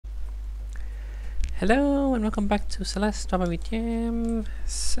Hello and welcome back to Celeste Strawberry Jam.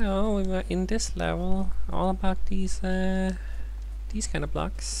 So we were in this level all about these kind of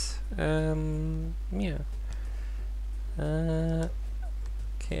blocks. Yeah. Okay,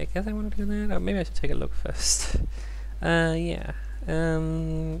 I guess I want to do that. Or maybe I should take a look first. Yeah.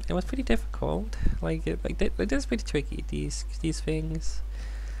 It was pretty difficult. It is pretty tricky. These things.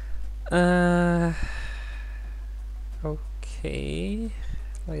 Okay.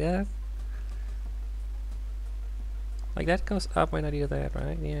 Like that. Like that goes up when I do that,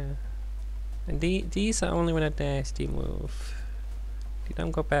 right? Yeah. And these are only when I dash the move. They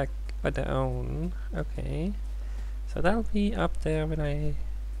don't go back on their own. Okay. So that'll be up there when I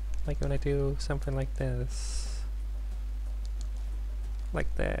do something like this.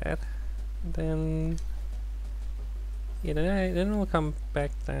 Like that. And then then it'll come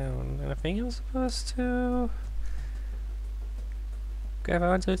back down. And I think I'm supposed to grab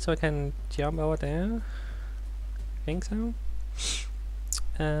onto it so I can jump over there. I think so.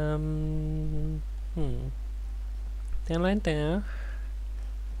 Then land there,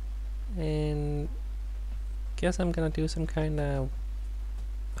 and guess I'm gonna do some kind of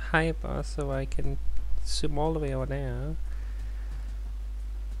hyper so I can zoom all the way over there.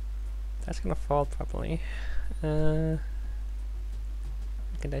 That's gonna fall probably. I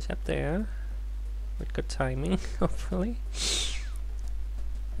can dash up there with good timing, hopefully.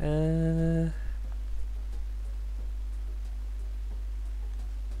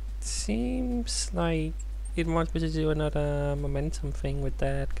 Seems like it wants me to do another momentum thing with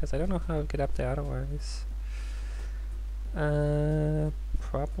that, because I don't know how to get up there otherwise.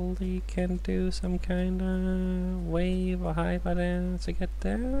 Probably can do some kind of wave or hyper there to get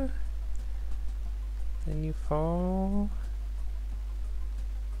there. Then you fall.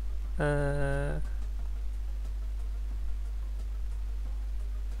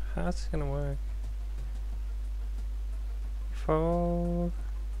 How's it gonna work? Fall.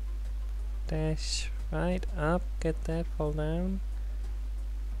 Dash right up, get that, fall down.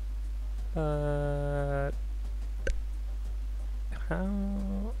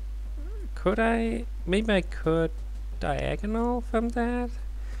 How could I? Maybe I could diagonal from that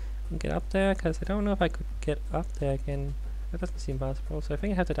and get up there, because I don't know if I could get up there again. That doesn't seem possible, so I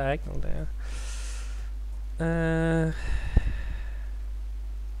think I have to diagonal there.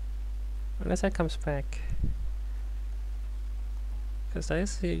 Unless that comes back.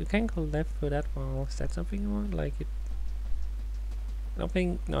 Because you can't go left through that wall. Is that something you want? Like it? I don't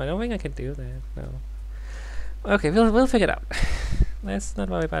think I can do that. No. Okay, we'll figure it out. Let's not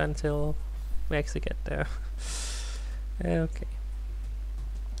worry about it until we actually get there. Okay.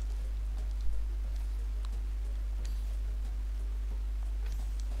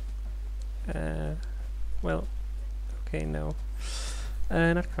 Well, okay, no.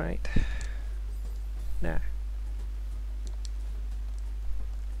 Not quite. Nah.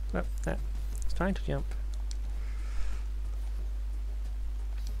 Well, I was trying to jump.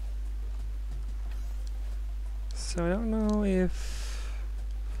 So I don't know if...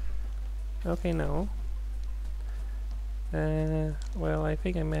 Okay, no. Well, I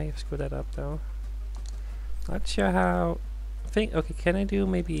think I may have screwed that up though. Not sure how... okay, can I do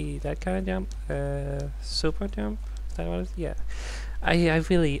maybe that kind of jump? Super jump? Is that what it is? Yeah. I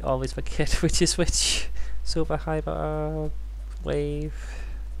really always forget which is which. Super, hyper, wave...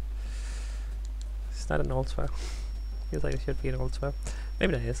 It's not an ultra. Feels like it should be an ultra.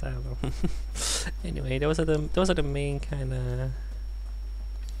 Maybe that is, I don't know. Anyway, those are the main kind of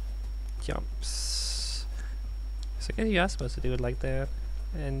jumps. So I guess you are supposed to do it like that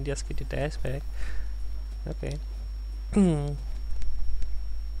and just get your dash back. Okay. Time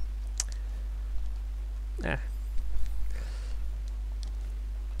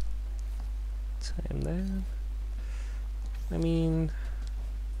that. I mean,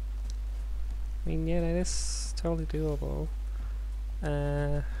 yeah, that is totally doable.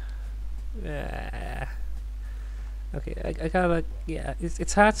 Okay, I gotta, yeah,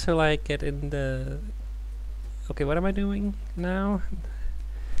 it's hard to like get in the... Okay, what am I doing now?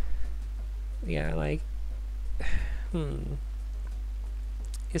 Yeah, like,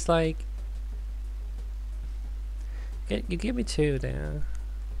 it's like, you give me two there.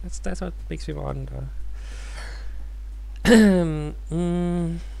 That's what makes me wonder.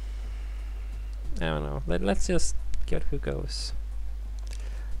 I don't know. Let's just give it who goes. I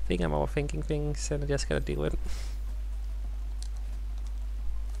think I'm overthinking things and I just gotta do it.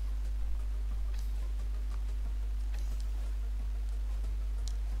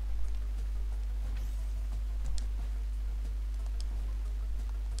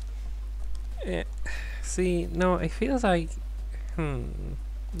 See, no, it feels like...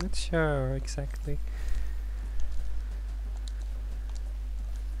 Not sure exactly.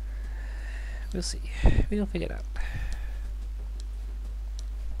 We'll see. We'll figure it out.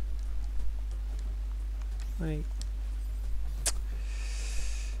 Like,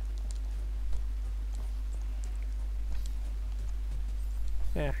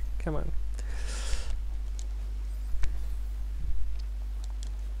 yeah, come on.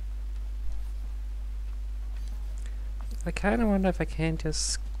 I kind of wonder if I can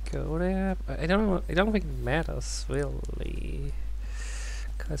just go there. I don't know. I don't think it matters really.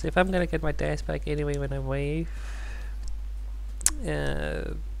 Cause if I'm gonna get my dash back anyway when I wave,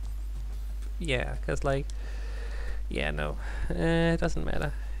 yeah. Cause like, yeah, no, it doesn't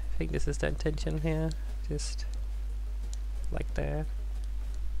matter. I think this is the intention here. Just like that.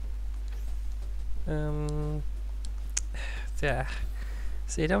 Yeah.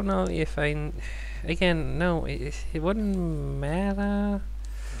 See, I don't know if again, no, it wouldn't matter.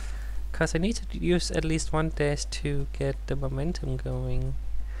 Cause I need to use at least one dash to get the momentum going.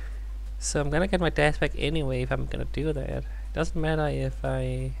 So I'm gonna get my dash back anyway if I'm gonna do that. It doesn't matter if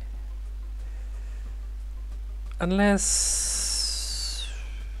I... Unless...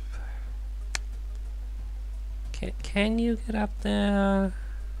 Can you get up there?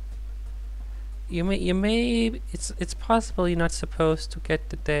 You may it's possible you're not supposed to get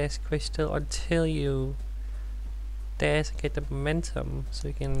the dash crystal until you dash and get the momentum, so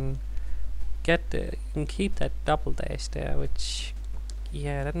you can keep that double dash there, which,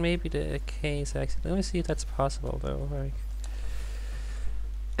 yeah, that may be the case actually. Let me see if that's possible though. Like,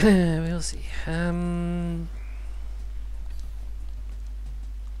 we'll see.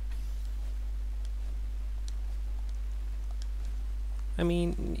 I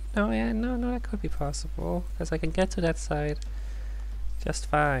mean, no, yeah, no, that could be possible, because I can get to that side just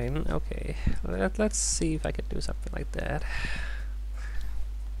fine. Okay, let's see if I can do something like that.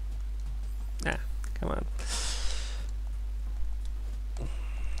 Ah, come on.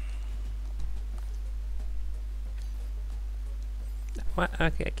 What?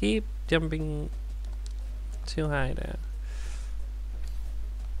 Okay, I keep jumping too high there.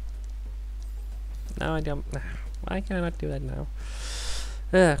 Now I jump. Why can I not do that now?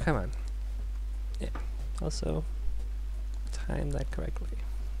 Come on. Yeah. Also, time that correctly.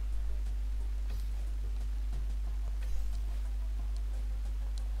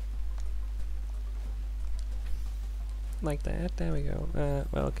 Like that. There we go.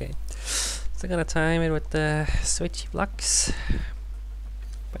 Well, okay. Still gonna time it with the switchy blocks.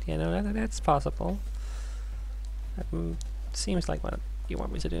 But yeah, no, that's possible. That seems like what you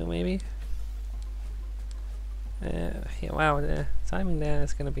want me to do, maybe. Yeah, wow, the timing there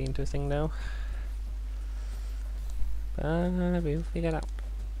is gonna be interesting though. But we'll figure it out.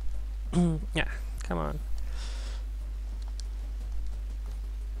 Yeah, come on.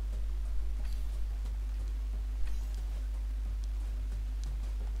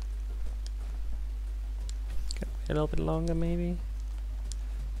 A little bit longer maybe.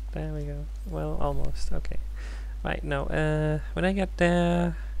 There we go. Well, almost. Okay. Right, no, when I get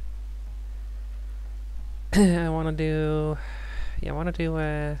there, I wanna do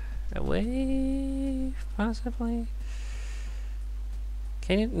a wave, possibly.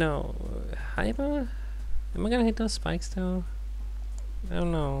 Can you? No. Hyper? Am I gonna hit those spikes though? I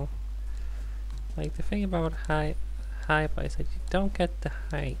don't know. Like, the thing about hyper is that you don't get the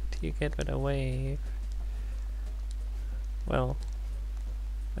height, you get with a wave. Well,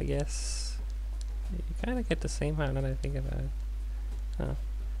 I guess you kinda get the same height now that I think about it. Huh.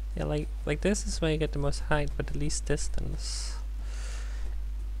 Yeah, like this is where you get the most height but the least distance.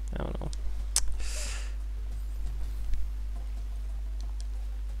 I don't know.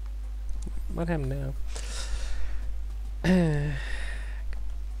 What happened now?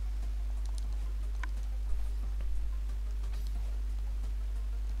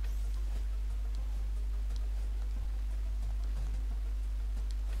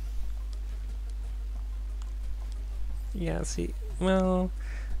 Yeah, see, well,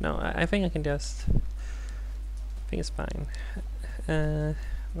 no, I think I can just, I think it's fine.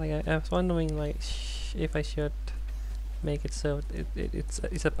 Like, I was wondering, like, if I should make it so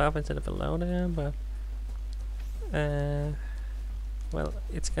it's above instead of below there, but, well,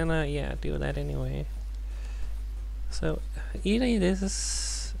 it's gonna, yeah, do that anyway. So, either this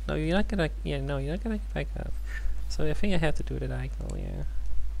is, no, you're not gonna, yeah, no, you're not gonna get back up. So I think I have to do the diagonal, yeah.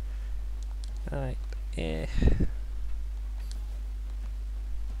 Alright, yeah.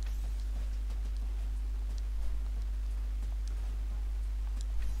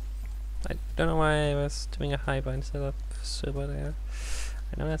 I don't know why I was doing a hyper instead of super there.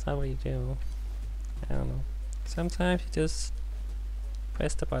 I know that's not what you do. I don't know. Sometimes you just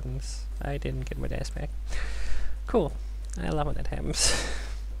press the buttons. I didn't get my dash back. Cool. I love when that happens.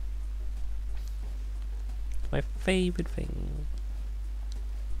 My favorite thing.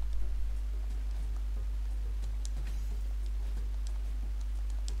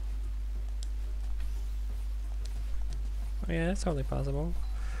 Oh yeah, that's totally possible.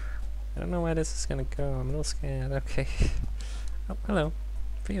 I don't know where this is gonna go. I'm a little scared. Okay. Oh, hello.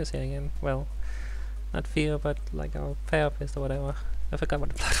 Theo's here again. Well, not Theo, but like our therapist or whatever. I forgot what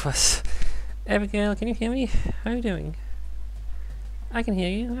the plot was. Abigail, can you hear me? How are you doing? I can hear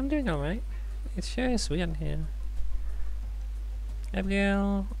you. I'm doing alright. It sure is weird in here.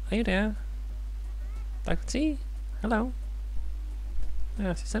 Abigail, are you there? Dr. T? Hello?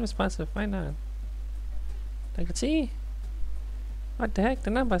 Oh, she's unresponsive. Why not? Dr. T? What the heck? The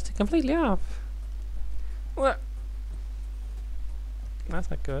numbers are completely off. What? That's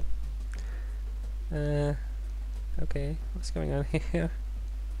not good. Okay. What's going on here?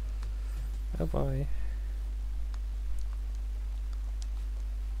 Oh boy.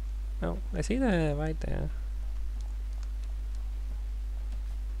 Oh, I see the right there.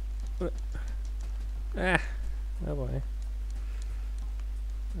 Ah! Oh boy.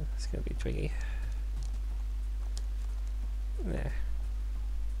 It's gonna be tricky. Nah.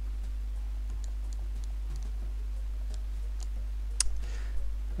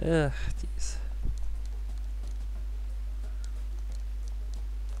 Ugh, jeez.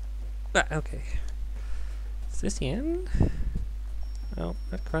 Ah, okay. Is this the end? Oh,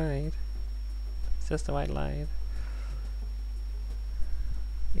 not quite. It's just a white light.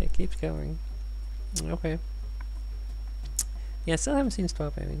 Yeah, it keeps going. Okay. Yeah, I still haven't seen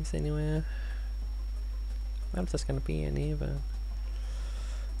strawberries anywhere. Well, there's gonna be any, but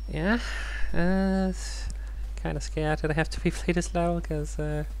yeah. Kind of scared that I have to replay this now because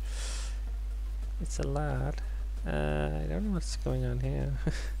it's a lot. I don't know what's going on here.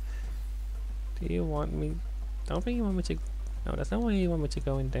 Do you want me? Don't think you want me to. No, there's no way you want me to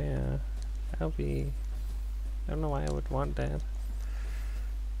go in there. That'll be. I don't know why I would want that.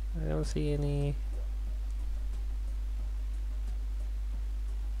 I don't see any.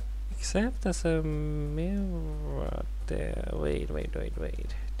 Except there's a mirror there. Wait.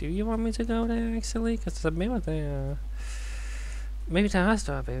 Do you want me to go there actually? Because there's a mirror there. Maybe there are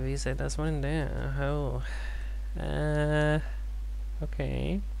strawberries and there's one there. Oh.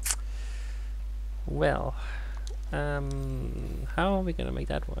 Okay. Well. How are we gonna make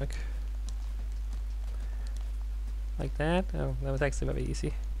that work? Like that? Oh, that was actually very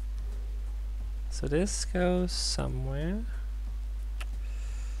easy. So this goes somewhere.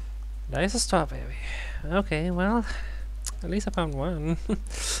 There's a strawberry. Okay, well, at least I found one. I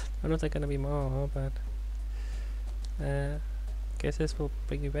don't know if there's gonna be more, but guess this will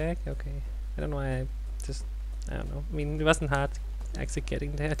bring you back. Okay, I don't know why I don't know. I mean, it wasn't hard actually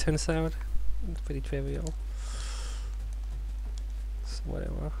getting there. Turns out it's pretty trivial. So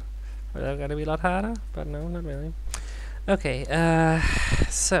whatever. Well, that's gonna be a lot harder, but no, not really. Okay,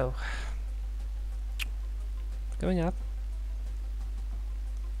 so going up.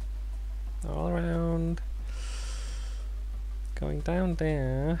 All around, going down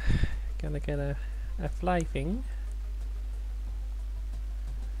there, gonna get a fly thing.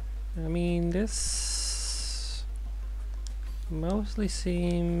 I mean, this mostly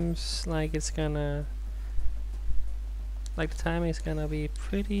seems like it's gonna, like the timing is gonna be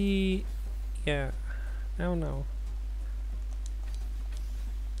pretty, yeah, I don't know.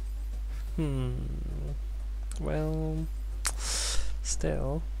 Well,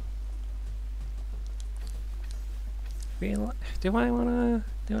 still. Do I wanna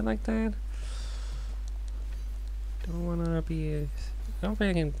do it like that? Do I wanna be? I don't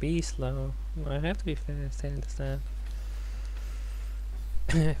think I can be slow. I have to be fast. I understand.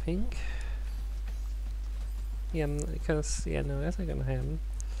 I think. Yeah, because yeah, no, that's not gonna happen.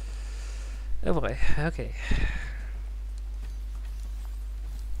 Oh boy. Okay.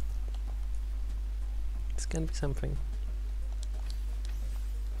 It's gonna be something.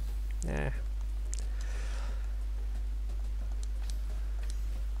 Nah.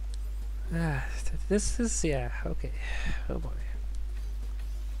 This is, yeah, okay. Oh boy.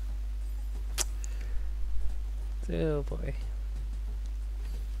 Oh boy.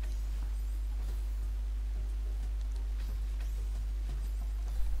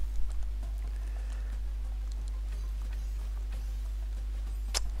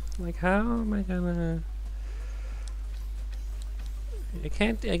 Like, how am I gonna... I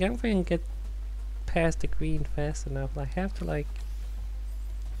don't think I can get past the green fast enough. I have to, like...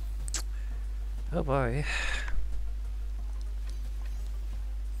 Oh boy.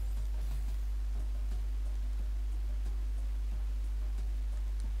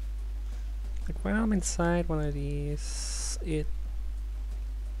 Like when I'm inside one of these,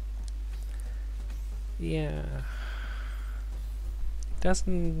 yeah,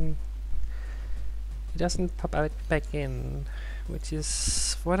 doesn't it doesn't pop out back in, which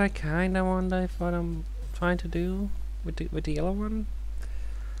is what I kinda wonder if what I'm trying to do with the yellow one.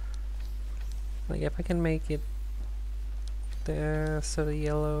 Like if I can make it there so the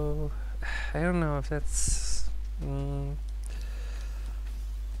yellow, I don't know if that's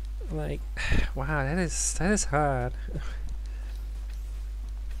like wow, that is hard.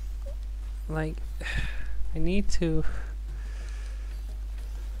 Like I need to.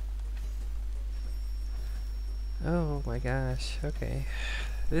 Oh my gosh. Okay,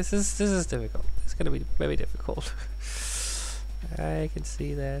 this is difficult. It's gonna be very difficult. I can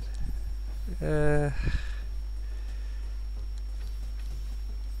see that.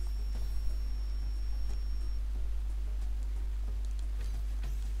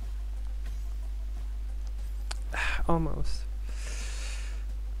 Almost.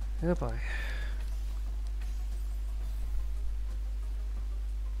 Oh boy.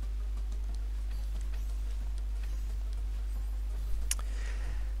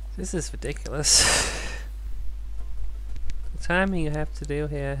 This is ridiculous. The timing you have to do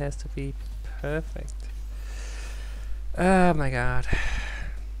here has to be perfect. Oh my god.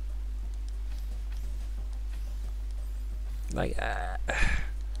 Like,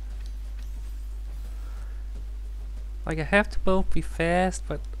 like I have to both be fast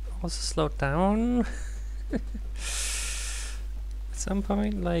but also slow down. At some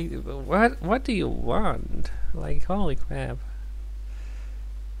point, like, what do you want? Like, holy crap.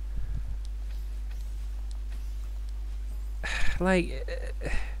 Like,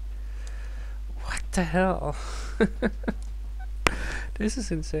 what the hell? This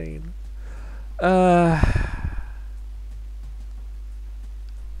is insane. Yeah.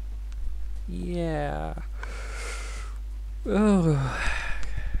 Oh.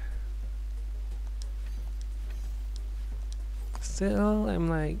 Still, I'm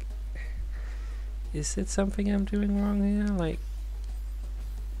like, is it something I'm doing wrong here? Like,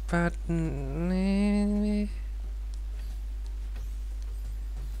 but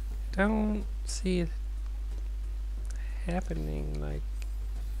don't see it happening. Like,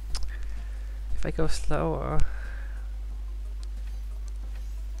 if I go slower,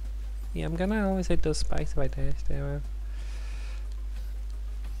 yeah, I'm gonna always hit those spikes if I dash there.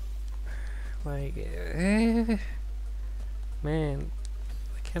 Like, man,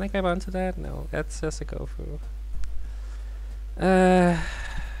 can I grab onto that? No, that's just a go through.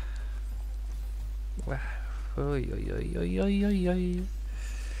 Wow. Oy, oy, oy, oy, oy, oy, oy.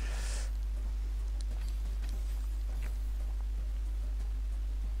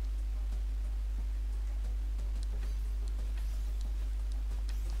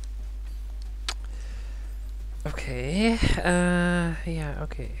 Okay, yeah,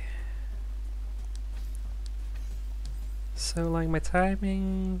 okay. So, like, my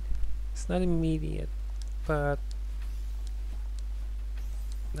timing, it's not immediate, but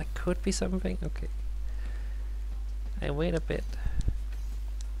that could be something. Okay. I wait a bit.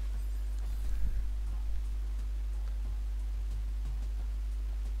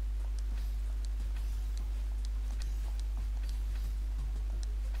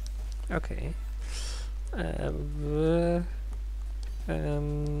 Okay.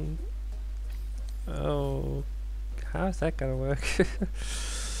 Oh, how's that gonna work?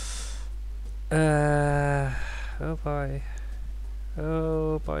 Oh boy.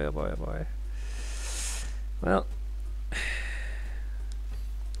 Oh boy, oh boy, oh boy. Well,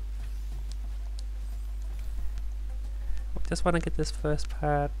 just want to get this first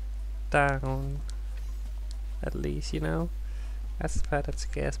part down, at least, you know? That's the part that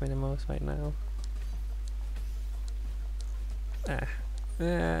scares me the most right now.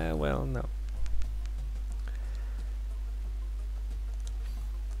 Well, no.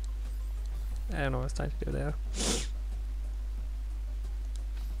 I don't know what it's trying to do there.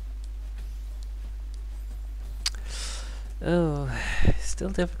 Oh, still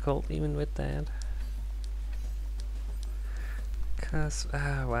difficult even with that. Cause,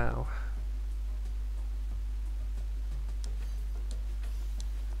 wow.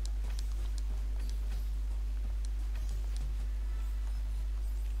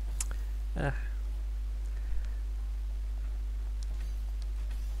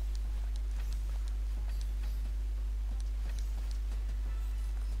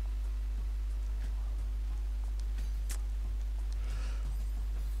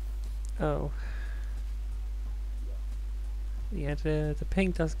 Oh. Yeah, the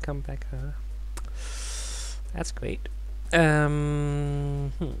pink doesn't come back, huh? That's great.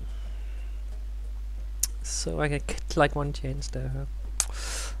 so I get like one chance there.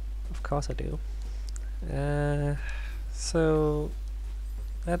 Of course I do. So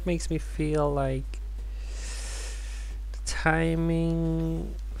that makes me feel like the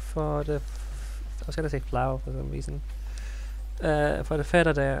timing for the I was gonna say flower for some reason. For the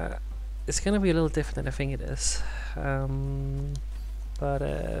feather there, it's gonna be a little different than I think it is. But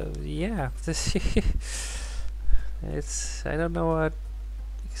yeah, this it's I don't know what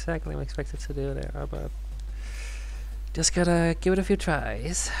exactly I'm expected to do there, but just gotta give it a few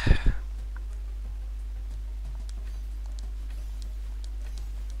tries.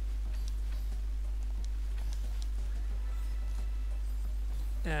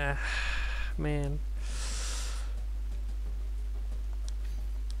 Man.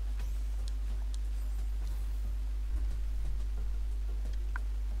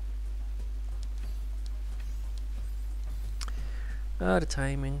 Oh, the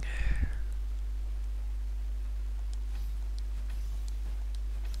timing.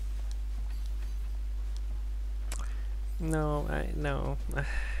 No, no.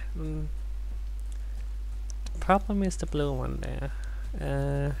 The problem is the blue one there.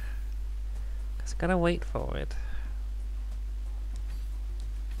 Just gotta wait for it.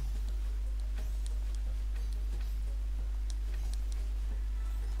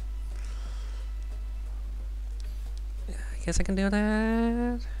 I guess I can do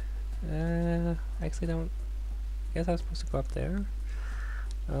that. Actually don't. I guess I was supposed to go up there.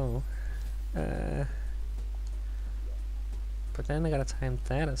 Oh. But then I gotta time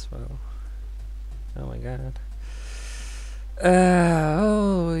that as well. Oh my god.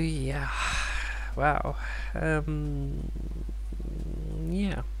 Oh yeah. Wow.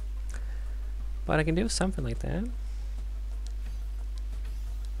 Yeah. But I can do something like that.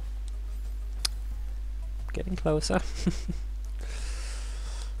 Getting closer.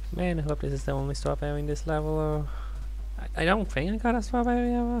 Man, I hope this is the only strawberry in this level. Or I don't think I got a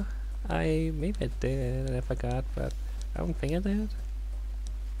strawberry ever. Maybe I did and I forgot, but I don't think I did.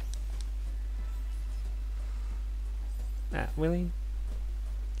 Really?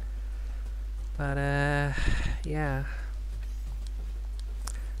 But yeah.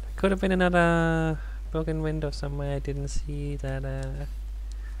 There could have been another broken window somewhere I didn't see that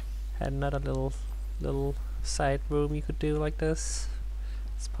had another little side room you could do like this.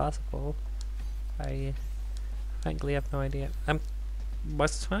 It's possible. I frankly have no idea. I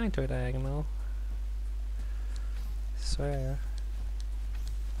was trying to a diagonal. I swear.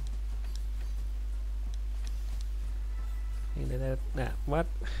 What?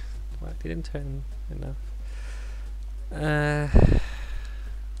 What? Didn't turn enough. I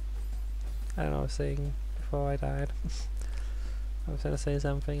don't know what I was saying before I died. I was gonna say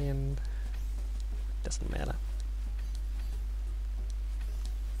something and it doesn't matter.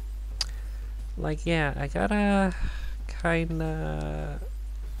 Like, yeah, I gotta kinda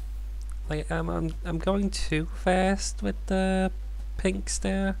like I'm going too fast with the pinks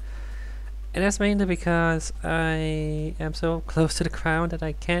there. And that's mainly because I am so close to the ground that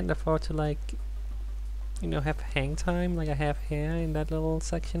I can't afford to, like, you know, have hang time like I have here in that little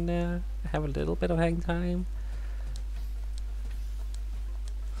section there. I have a little bit of hang time.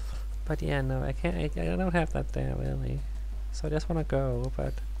 But yeah, no, I can't, I don't have that there really. So I just wanna go,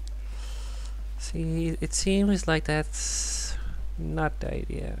 but see, it seems like that's not the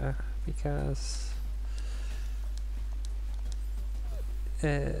idea, because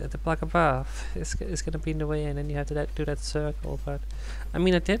the block above is gonna be in the way, and then you have to do that circle. But I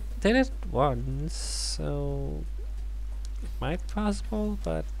mean, I did it once, so it might be possible.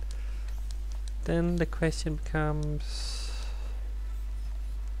 But then the question becomes,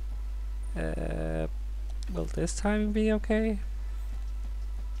 will this time be okay?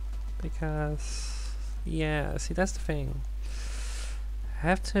 Because yeah, see, that's the thing. I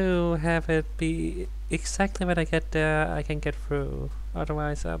have to have it be exactly when I get there I can get through.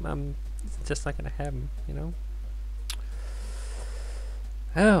 Otherwise I'm just not gonna have them, you know?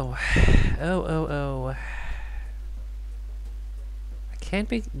 Oh. I can't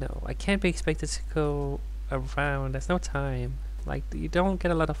be expected to go around. There's no time. Like, you don't get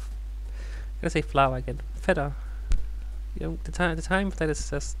a lot of, I'm gonna say flower again. Feather. You know, the time for that is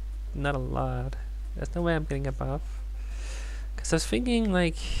just not a lot. There's no way I'm getting above. Cause I was thinking,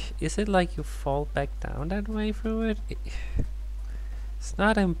 like, is it like you fall back down that way through it? It's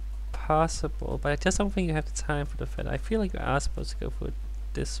not impossible, but I just don't think you have the time for the feather. I feel like you are supposed to go through it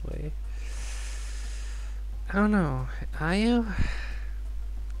this way. I don't know. Are you?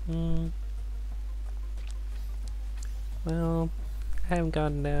 Well, I haven't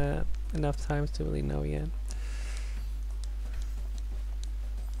gotten there enough times to really know yet.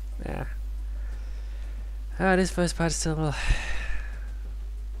 This first part is still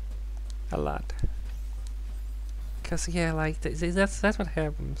a lot. Cause yeah, like that's what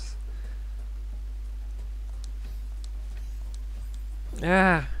happens.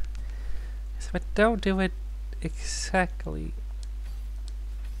 Ah, but don't do it exactly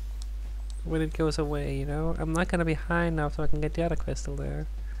when it goes away. You know, I'm not gonna be high enough so I can get the other crystal there.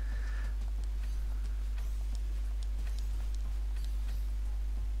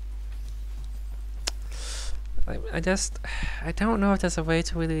 I don't know if there's a way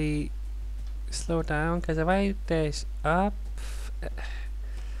to really slow down, because if I dash up,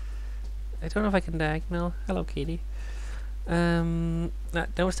 I don't know if I can diagonal. Hello, kitty. Don't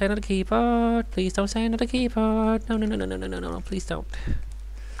stand on the keyboard. Please don't stand on the keyboard. No, no, no, no, no, no, no, no, please don't.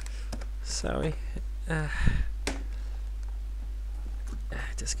 Sorry.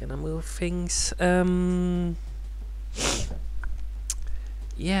 Just gonna move things.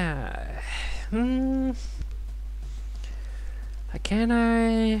 Yeah. Can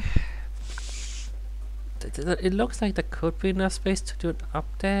I? It looks like there could be enough space to do an up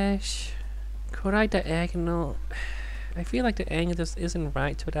dash. Could I diagonal? I feel like the angle just isn't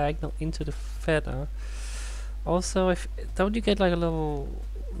right to diagonal into the feather. Also, if don't you get like a little,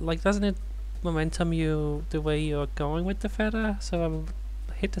 like, doesn't it momentum you the way you're going with the feather? So I'm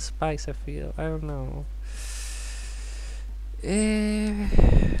hit the spikes, I feel. I don't know.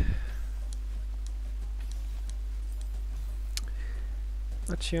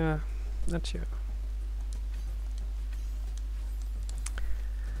 Not sure. Not sure.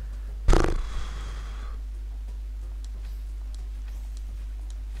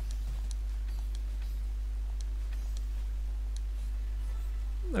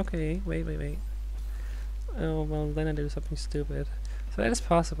 Okay, wait. Oh, well, then I do something stupid. So that is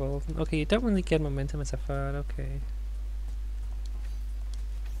possible. Okay, you don't really get momentum as a thought, okay.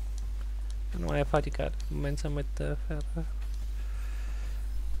 I don't know why I thought you got momentum with the feather.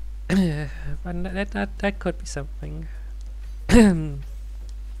 But that could be something.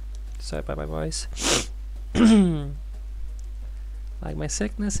 Sorry about my voice. Like, my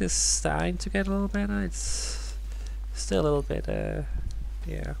sickness is starting to get a little better. It's still a little bit,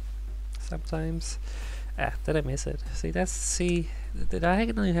 yeah, sometimes. Did I miss it? See, the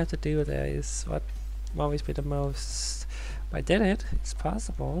diagonal you have to do there is what always be the most. But I did it. It's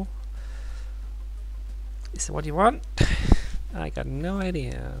possible. Is it what you want? I got no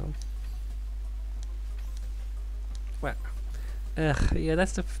idea. Well, yeah,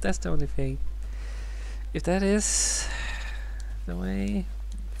 that's the only thing. If that is the way,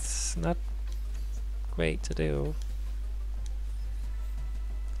 it's not great to do.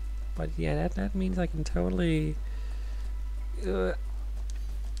 But yeah, that means I can totally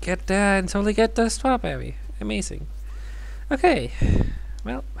get there and totally get the strawberry. Amazing. Okay,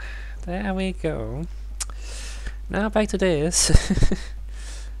 well, there we go. Now back to this.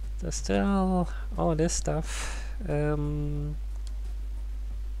 There's still all this stuff. I'm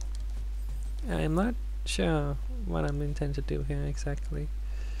not sure what I'm intending to do here exactly.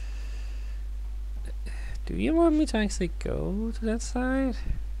 Do you want me to actually go to that side?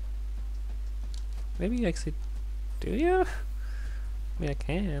 Maybe you actually do you? I mean, I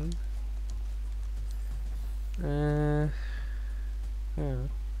can.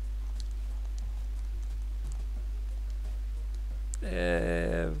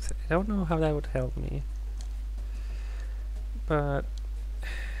 I don't know how that would help me. But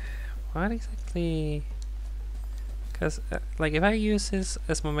what exactly? Because like, if I use this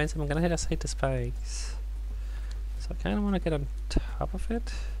as momentum, I'm gonna hit the spikes. So I kind of want to get on top of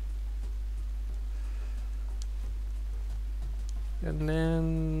it. And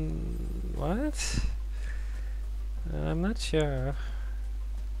then what? I'm not sure.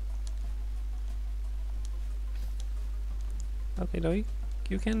 Okay, no,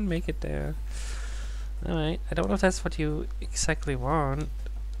 you can make it there. Alright, I don't know if that's what you exactly want,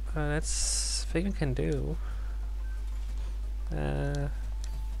 but that's a thing you can do.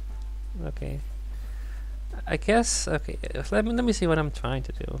 Okay. I guess, okay, let me see what I'm trying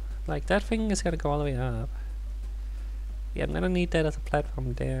to do. Like, that thing is gonna go all the way up. Yeah, I'm gonna need that as a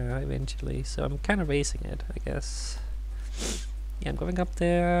platform there eventually, so I'm kind of raising it, I guess. Yeah, I'm going up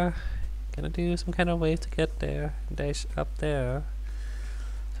there. Gonna do some kind of wave to get there. Dash up there.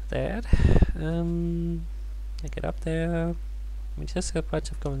 So that. I get up there. I mean, just a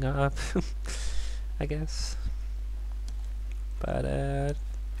bunch of going up, I guess. But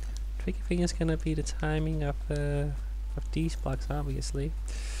tricky thing is gonna be the timing of these blocks, obviously.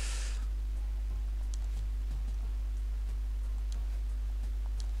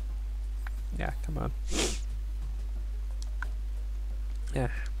 Yeah, come on. Yeah.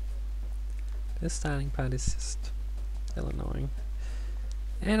 This starting part is just a little annoying.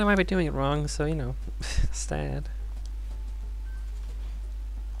 And I might be doing it wrong, so you know, sad.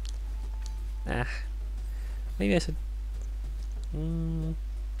 Maybe I should...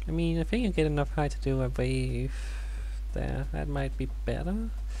 I mean, I think I get enough height to do a wave there. That might be better.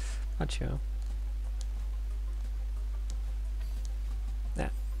 Not sure.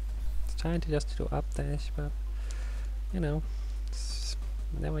 It's trying to just do up dash, but you know, it's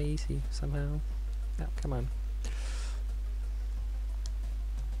never easy somehow. Yeah, come on.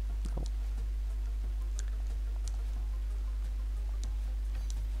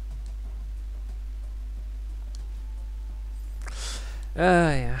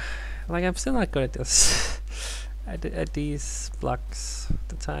 Yeah. Like, I'm still not good at this. at these blocks.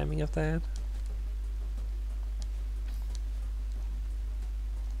 The timing of that.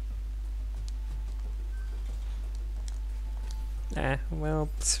 Well,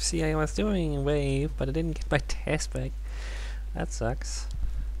 see, I was doing wave, but I didn't get my task back. That sucks.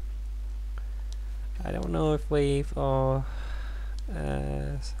 I don't know if wave or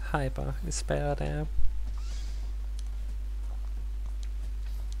hyper is better there.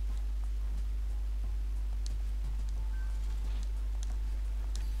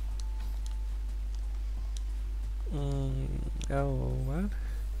 Oh, what?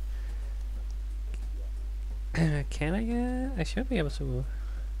 Can I get? I should be able to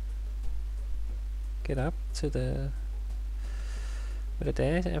get up to the with a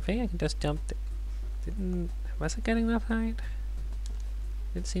dash. I think I can just jump. Was I getting enough height?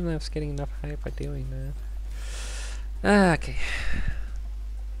 Didn't seem like I was getting enough height by doing that. Okay.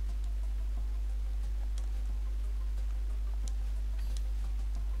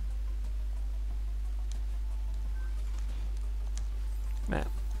 Map.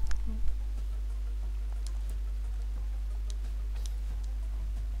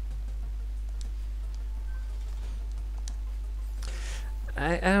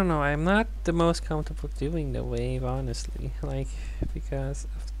 I don't know, I'm not the most comfortable doing the wave, honestly, like, because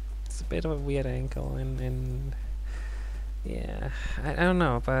it's a bit of a weird angle, and yeah, I don't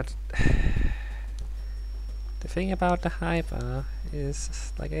know, but the thing about the hyper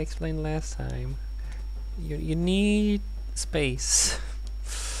is, like I explained last time, you need space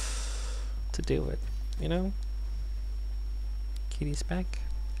to do it, you know? Kitty's back.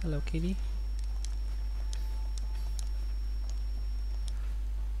 Hello, kitty.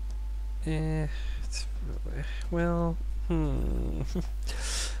 Well,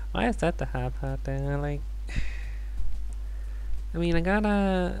 why is that the hard part there? Like, I mean, I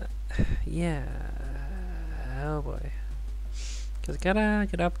gotta, yeah, oh boy, cause I gotta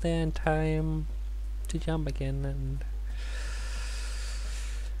get up there in time to jump again, and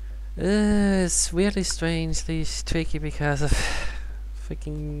it's weirdly, strangely tricky because of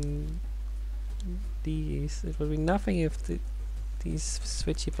freaking these. It would be nothing if these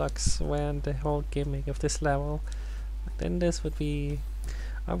switchy blocks weren't the whole gimmick of this level. Then this would be,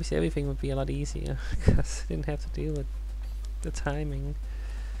 obviously everything would be a lot easier because I didn't have to deal with the timing.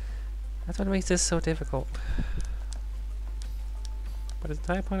 That's what makes this so difficult. But it's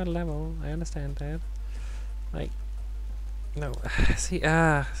a high point of the level, I understand that. Like, no, see,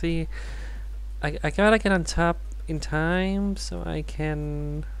 I gotta get on top in time so I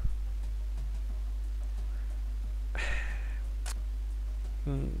can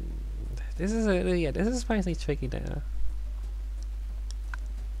this is this is surprisingly tricky there.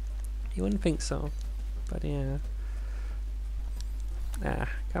 You wouldn't think so, but yeah.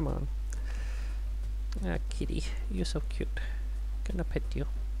 Come on. Kitty, you're so cute. Gonna pet you.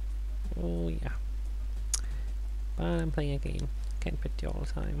 Oh yeah. But I'm playing a game. Can't pet you all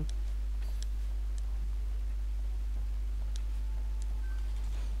the time.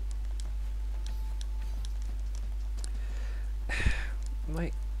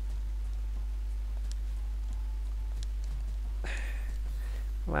 Like,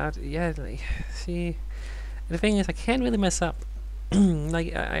 wow, yeah, like, see, the thing is, I can't really mess up.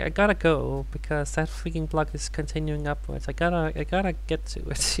 Like, I gotta go because that freaking block is continuing upwards. I gotta get to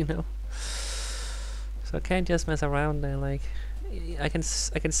it, you know. So I can't just mess around there. Like, I can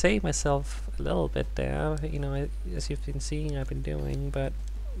save myself a little bit there, you know, as you've been seeing, I've been doing, but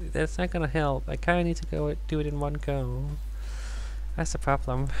that's not gonna help. I kinda need to go do it in one go. That's the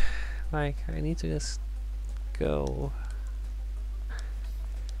problem. Like, I need to just go.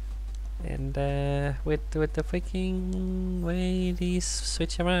 And with the freaking way these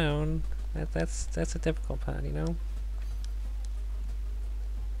switch around, that's a difficult part, you know.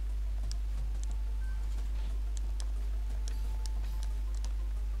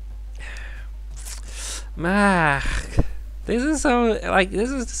 This is so, like, this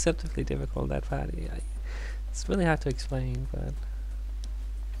is deceptively difficult, that part. It's really hard to explain, but...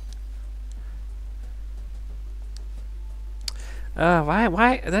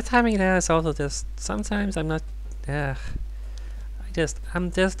 why, that timing there is also just, sometimes I'm not, I'm just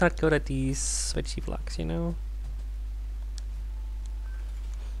not good at these switchy blocks, you know?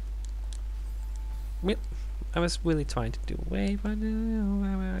 I was really trying to do away, but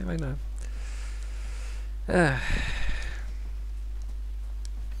why not?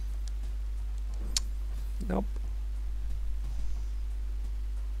 Nope.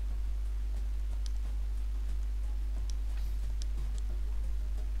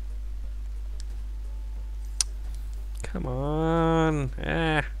 Come on.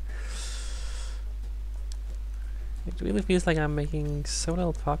 It really feels like I'm making so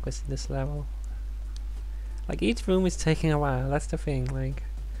little progress in this level. Like, each room is taking a while, that's the thing, like...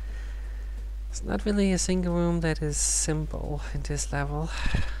 It's not really a single room that is simple in this level.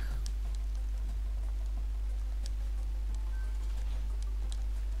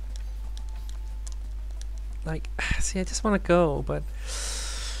 Like, see, I just want to go, but...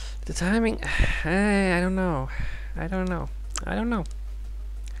 The timing... I don't know. I don't know.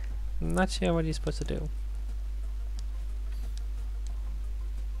 I'm not sure what you're supposed to do.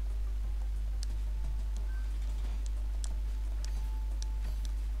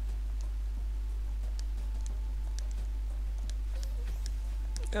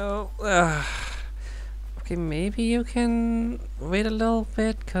 Oh, okay, maybe you can wait a little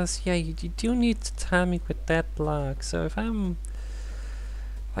bit, because, yeah, you do need to time me with that block. So if I'm...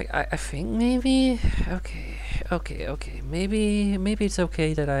 Like, I think maybe... Okay. Maybe it's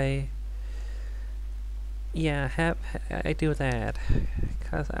okay that I... Yeah, I do that.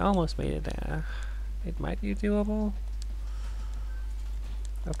 Because I almost made it there. It might be doable.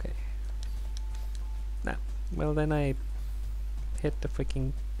 Okay. No. Well, then I hit the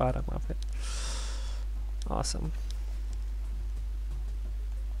freaking bottom of it. Awesome.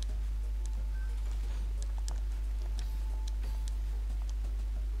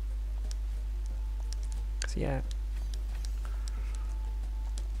 So yeah.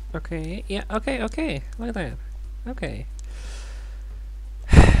 Okay, yeah, okay. Look at that. Okay.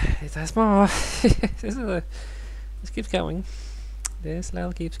 There's more. This keeps going. This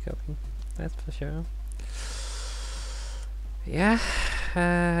level keeps going. That's for sure. Yeah.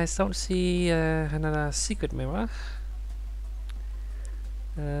 I don't see another secret mirror.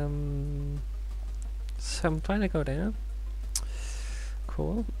 So I'm trying to go there.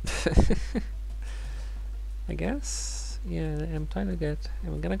 Cool. I guess. Yeah, I'm trying to get...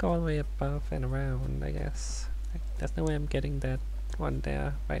 I'm gonna go all the way above and around, I guess. There's no way I'm getting that one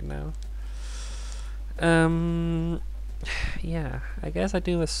there right now. Yeah, I guess I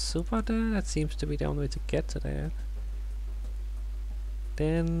do a super there. That seems to be the only way to get to that.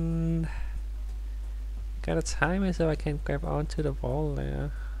 Then... Gotta time it so I can grab onto the wall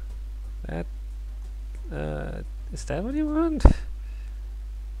there. That... is that what you want?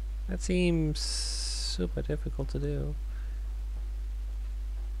 That seems super difficult to do.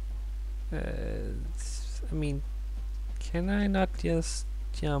 I mean, can I not just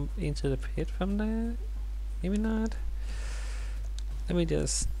jump into the pit from there? Maybe not. Let me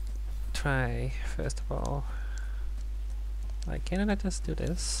just try first of all. Like, can I not just do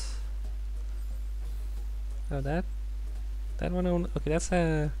this? Oh, that one only. Okay,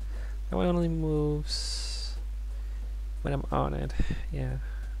 that one only moves when I'm on it. Yeah.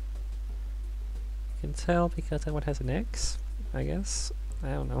 You can tell because that one has an X, I guess.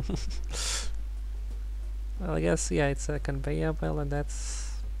 I don't know. Well, I guess, yeah, it's a conveyor belt, and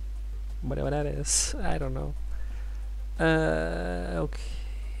that's whatever that is. I don't know.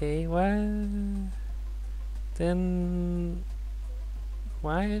 Okay, well, then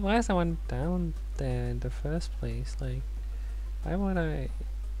why is that one down there in the first place? Like, why would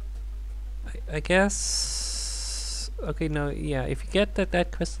I guess, okay, no, yeah, if you get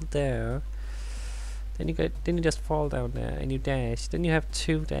that crystal there, then you just fall down there and you dash. Then you have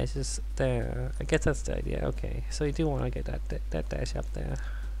 2 dashes there. I guess that's the idea. Okay, so you do want to get that dash up there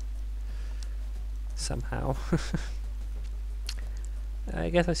somehow. I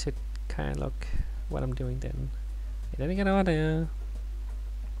guess I should kind of look what I'm doing then. Let me get over there.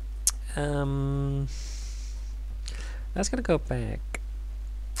 That's gonna go back.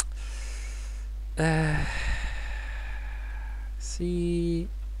 See.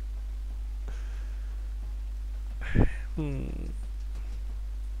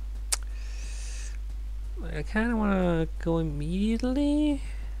 I kind of want to go immediately,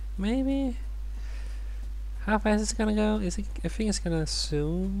 maybe. How fast is it gonna go? Is it? I think it's gonna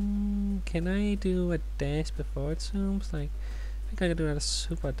zoom. Can I do a dash before it zooms? Like, I think I can do a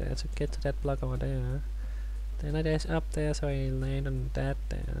super dash to get to that block over there. Then I dash up there so I land on that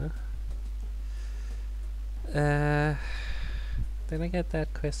there. Then I get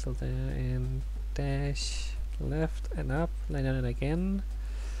that crystal there and dash left and up, land on it again.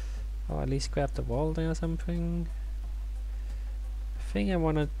 Or at least grab the wall there or something. I think I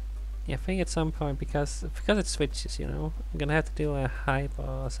wanna... Yeah, I think at some point, because it switches, you know, I'm gonna have to do a hyper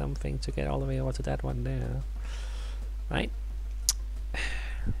or something to get all the way over to that one there. Right?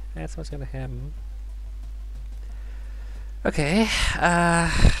 That's what's gonna happen. Okay,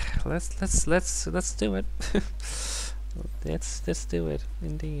 let's do it. let's do it,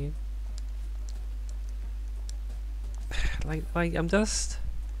 indeed. like I'm just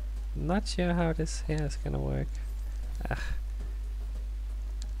not sure how this here is gonna work.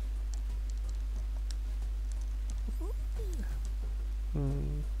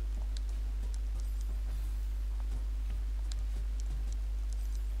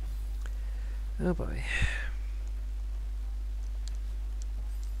 Oh boy.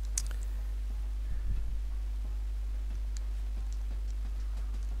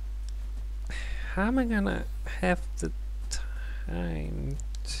 How am I gonna have the time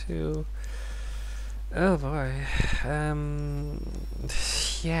to... Oh boy.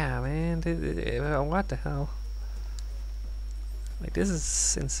 Yeah, man. What the hell? Like, this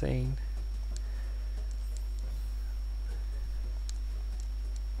is insane.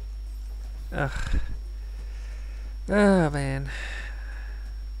 Ugh. Oh man.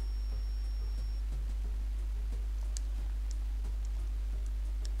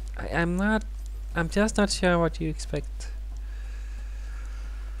 I'm just not sure what you expect.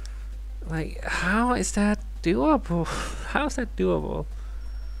 Like, how is that doable? How is that doable?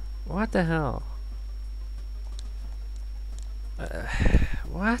 What the hell?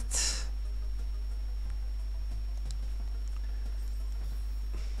 What?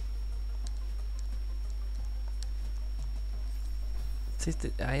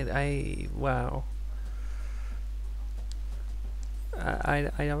 Wow.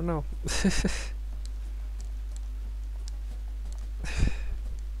 I don't know.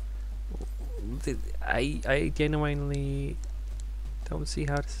 I genuinely don't see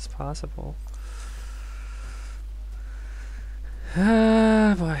how this is possible.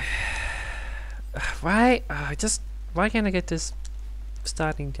 Ah, boy. Why? Why can't I get this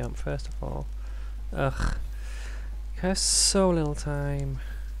starting jump first of all? Ugh. You have so little time.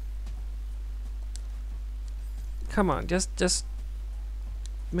 Come on, just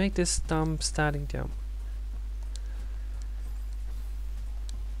make this dumb starting jump.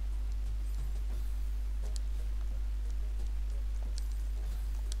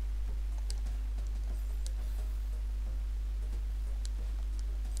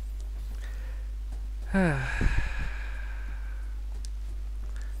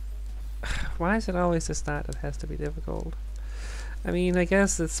 Why is it always the start that has to be difficult? I mean, I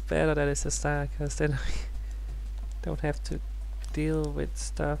guess it's better that it's the start, because then I don't have to deal with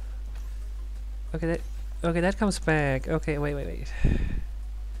stuff. Okay, that comes back. Okay, wait.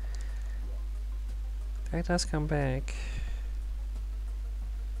 That does come back.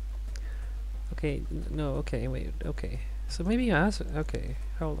 Okay, no, okay, wait, okay. So maybe you ask... Okay,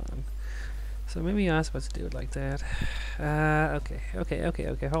 hold on. So maybe you ask what to do it like that.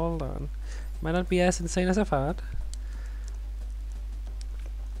 Okay, hold on. Might not be as insane as I thought.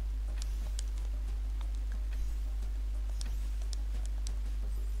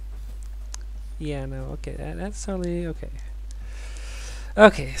 Yeah, no, okay, that's totally okay.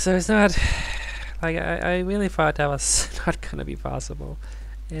 Okay, so it's not... Like, I really thought that was not gonna be possible.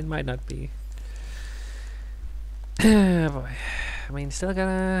 It might not be. Boy. I mean, still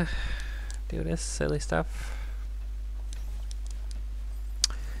gonna do this silly stuff.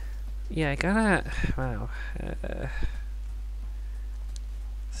 Yeah, I gotta... Wow.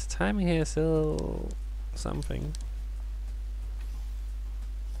 This timing here is still something.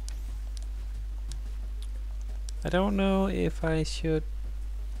 I don't know if I should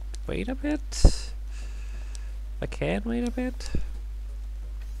wait a bit. I can wait a bit.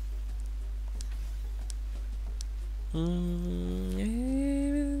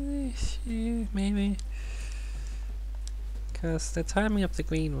 Maybe. Because the timing of the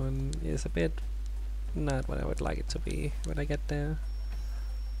green one is a bit not what I would like it to be when I get there.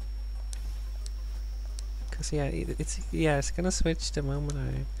 Because yeah, it's gonna switch the moment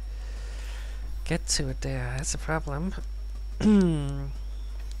I get to it there. That's a problem. Unless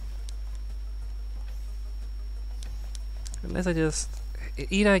I just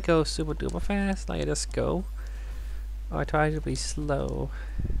either I go super duper fast, like I just go, or I try to be slow.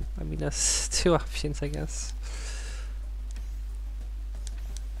 I mean, there's two options, I guess.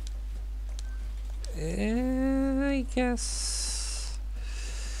 I guess,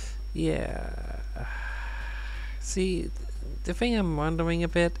 yeah. See, the thing I'm wondering a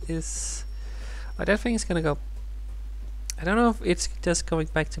bit is, that thing's gonna go. I don't know if it's just going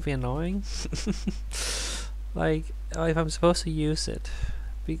back to be annoying. Like, if I'm supposed to use it,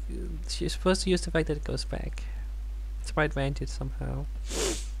 you're supposed to use the fact that it goes back. It's my advantage somehow.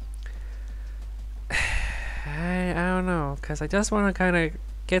 I don't know, cause I just want to kind of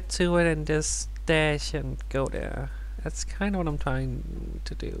get to it and just dash and go there. That's kind of what I'm trying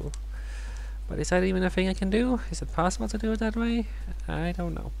to do. But is that even a thing I can do? Is it possible to do it that way? I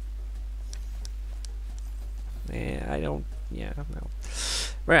don't know. Yeah, I don't know.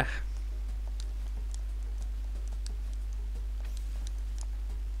 Bruh.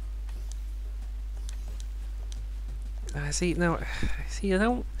 See, no, see, I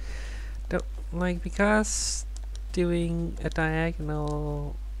don't like, because doing a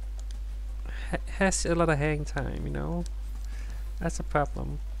diagonal has a lot of hang time, you know? That's a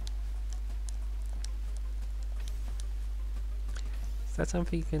problem. Is that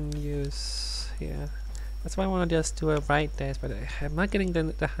something you can use here? That's why I want to just do a right dash, but I'm not getting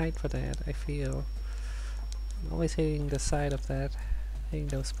the height for that, I feel. I'm always hitting the side of that, hitting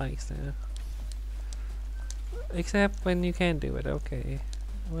those spikes there. Except when you can do it, okay.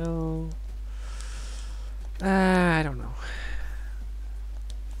 Well, I don't know.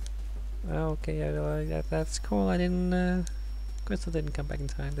 Okay, that's cool. I didn't, Crystal didn't come back in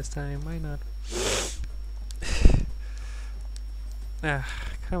time this time. Why not?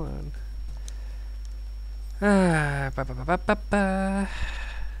 Come on. Ba ba ba ba ba ba.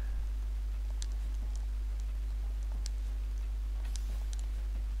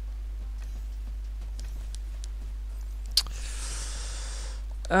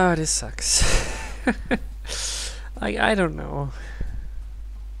 Oh, this sucks. I don't know.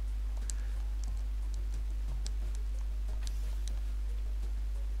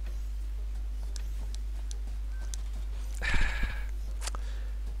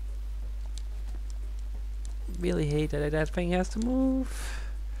 Really hate that thing has to move,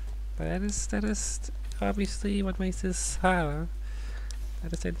 but that is obviously what makes this harder.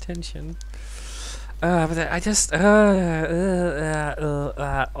 That is the intention. But I just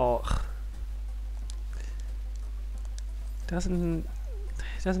doesn't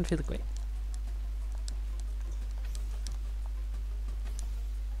feel great.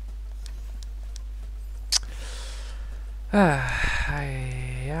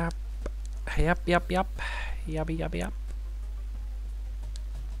 Yup.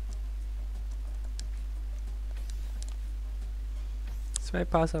 It's very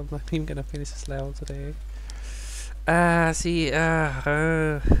possible I'm not even gonna finish this level today.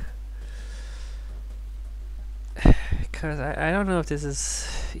 Because I don't know if this is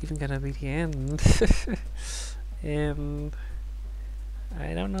even gonna be the end. And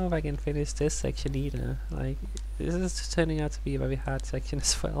I don't know if I can finish this section either. Like, this is turning out to be a very hard section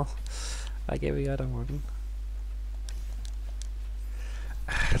as well, like every other one.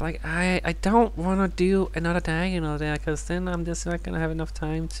 Like, I don't want to do another diagonal there, because then I'm just not gonna have enough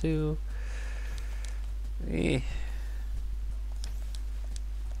time to... It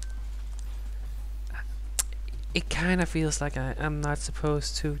kind of feels like I'm not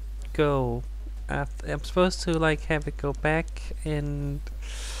supposed to go. I'm supposed to, like, have it go back and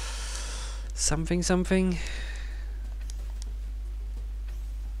something.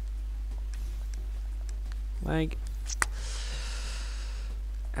 Like,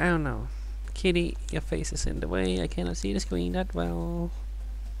 I don't know. Kitty, your face is in the way. I cannot see the screen that well.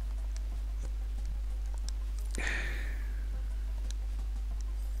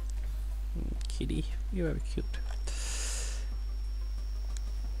 Kitty, you're very cute.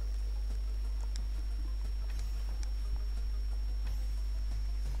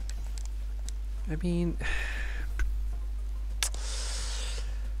 I mean, I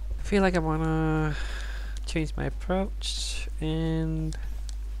feel like I wanna change my approach and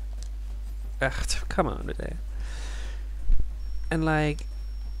come on with that. And like,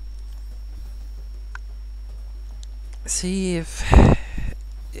 see if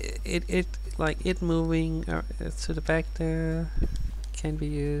it moving to the back there can be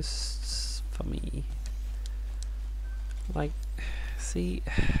used for me. Like, see,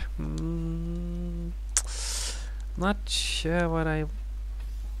 not sure what I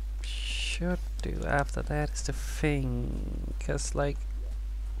should do after that is the thing, because like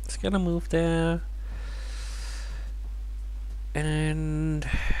it's gonna move there. And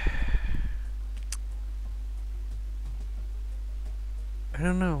I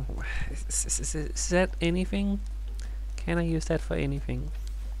don't know. Is that anything? Can I use that for anything?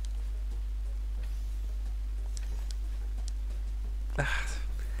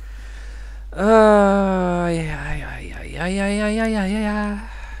 Yeah.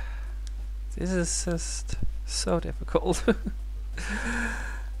 This is just so difficult.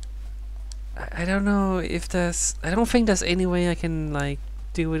 I don't know if there's. I don't think there's any way I can like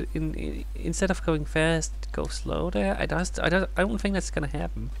do it instead of going fast, go slow there. I don't think that's gonna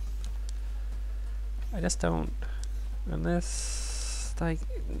happen. I just don't. Unless like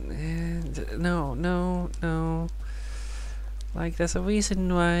no. Like there's a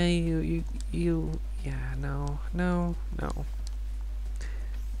reason why you yeah, no.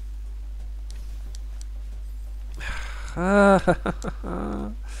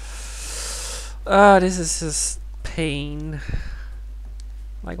 This is just pain.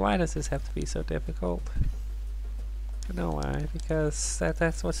 Like, why does this have to be so difficult? I know why, because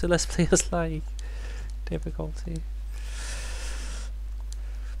that's what Celeste players like. Difficulty.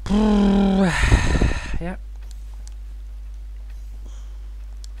 Yeah.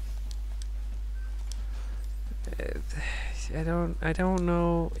 I don't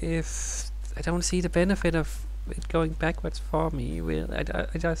know if I don't see the benefit of it going backwards for me. I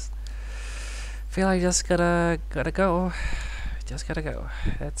just feel I just gotta go. Just gotta go.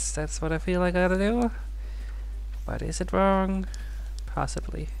 That's what I feel I gotta do. But is it wrong?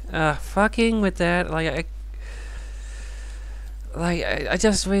 Possibly. Fucking with that. I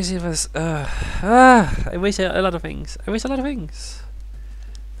just wish it was. I wish a lot of things.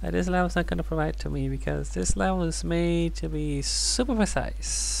 That this level is not gonna provide to me, because this level is made to be super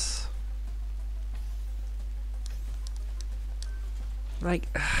precise. Like,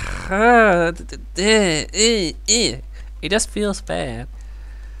 it just feels bad.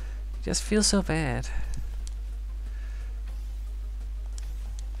 It just feels so bad.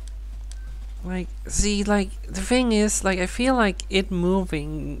 Like, see, like, the thing is, like, I feel like it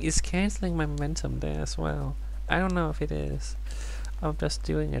moving is cancelling my momentum there as well. I don't know if it is. I'm just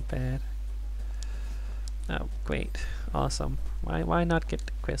doing it bad. Oh, great. Awesome. Why not get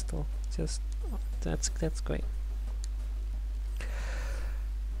the crystal? Just, that's great.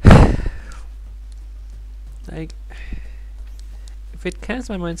 Like, if it cancels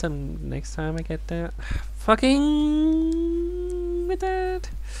my momentum next time I get that, fucking with that.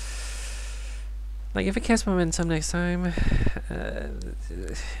 Like, if it cancels my momentum next time,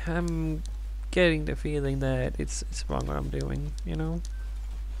 I'm getting the feeling that it's wrong what I'm doing, you know?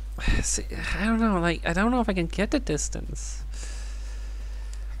 See, I don't know, like, I don't know if I can get the distance.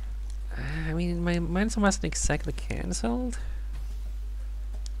 I mean, my momentum wasn't exactly cancelled.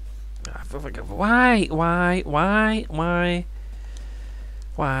 Why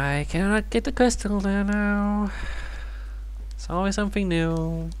can I not get the crystal there now? It's always something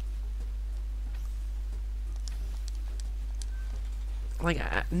new. Like,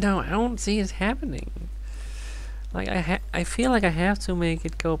 no, I don't see it happening. Like, I feel like I have to make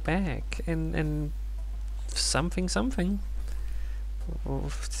it go back and something.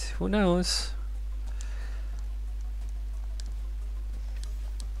 Who knows?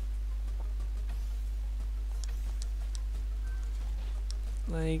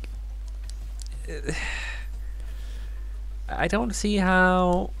 Like, I don't see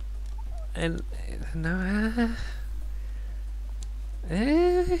how. And no.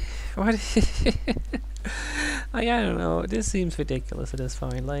 What? Like, I don't know. This seems ridiculous at this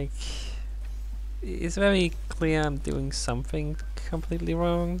point. Like, it's very clear I'm doing something completely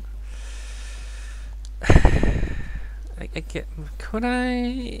wrong. I get. Could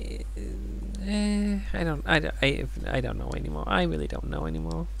I? I don't know anymore. I really don't know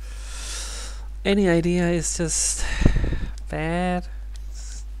anymore. Any idea is just bad.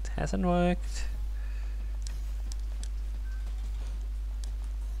 It hasn't worked.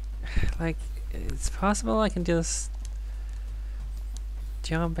 Like, it's possible I can just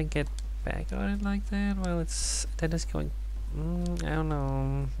jump and get back on it like that while it's going. I don't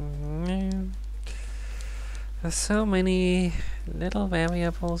know. There's so many little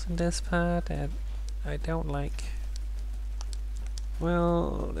variables in this part that I don't like.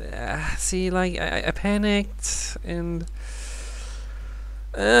 Well, see, like, I panicked and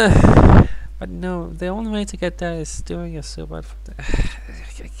but no, the only way to get that is doing a super.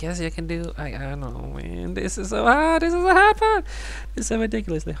 I guess I can do. I don't know, man. This is so hard. This is a hard part. This is a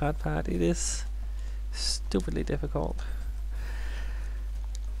ridiculously hard part. It is stupidly difficult.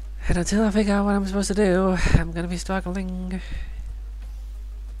 And until I figure out what I'm supposed to do, I'm gonna be struggling.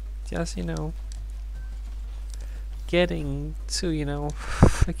 Just, you know, getting to, you know,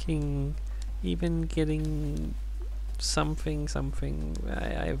 freaking even getting something.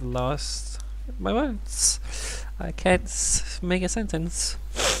 I've lost my words. I can't make a sentence.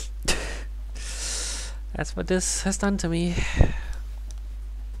 That's what this has done to me.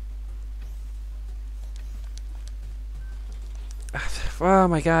 Oh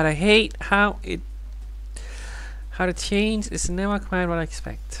my god, I hate how the change is never quite what I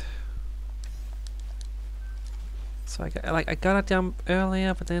expect. So I gotta jump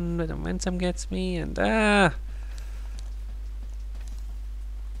earlier, but then the momentum gets me, and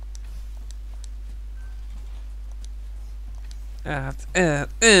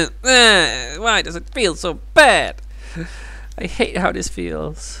why does it feel so bad? I hate how this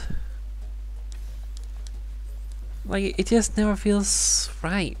feels. Like, it just never feels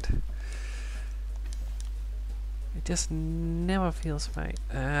right. It just never feels right.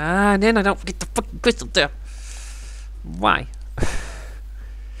 And then I don't get the fucking crystal there. Why?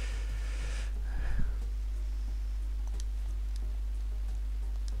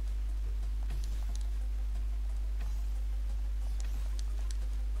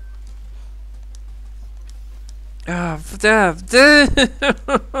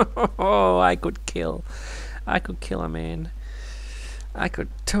 Oh, I could kill a man. I could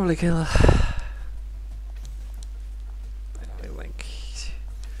totally kill. Like,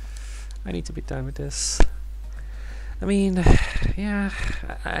 I need to be done with this. I mean, yeah,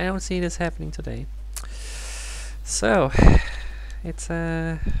 I don't see this happening today. So, it's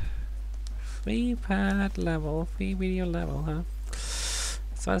a 3-part level, 3-video level, huh?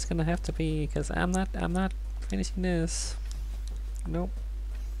 So it's gonna have to be, because I'm not finishing this. Nope.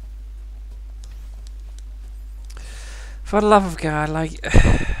 For the love of God, like,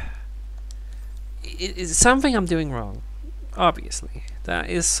 it's something I'm doing wrong. Obviously, there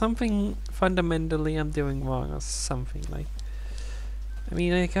is something fundamentally I'm doing wrong, or something. Like, I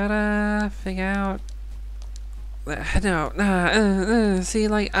mean, I gotta figure out. See,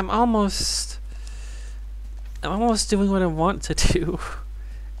 like, I'm almost doing what I want to do,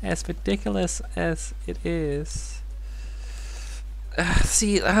 as ridiculous as it is.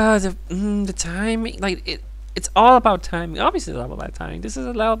 See, the timing, like, it's all about timing. Obviously, it's all about timing. This is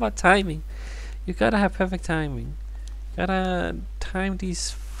all about timing. You gotta have perfect timing. Gotta time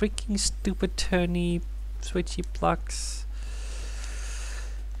these freaking stupid turny, switchy blocks.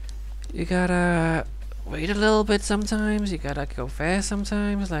 You gotta wait a little bit sometimes. You gotta go fast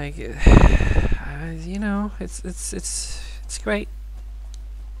sometimes. Like, you know, it's great.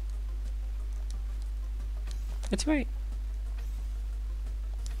 It's great.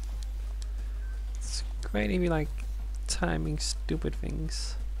 It's great if you like timing stupid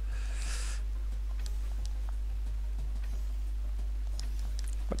things.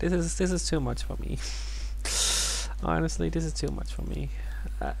 But this is too much for me. Honestly, this is too much for me.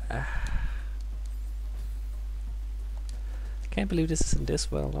 I can't believe this is in this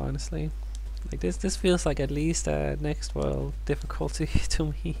world, honestly. Like, this feels like at least a next world difficulty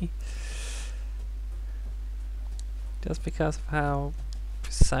to me. Just because of how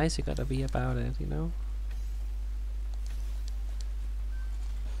precise you gotta be about it, you know?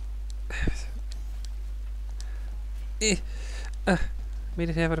 Made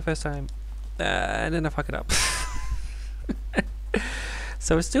it here for the first time. And then I fuck it up.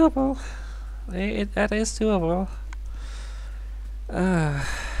 So it's doable. That is doable.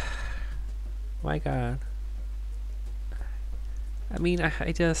 My god. I mean,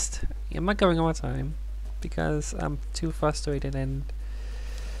 I'm not going all the time because I'm too frustrated, and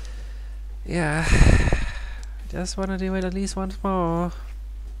yeah, I just want to do it at least once more.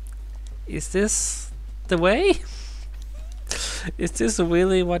 Is this the way? Is this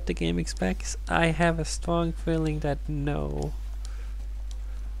really what the game expects? I have a strong feeling that no.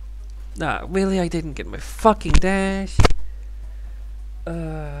 Nah, really, I didn't get my fucking dash.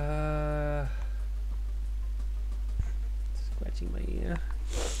 Scratching my ear.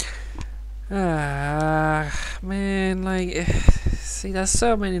 Man, like, see, there's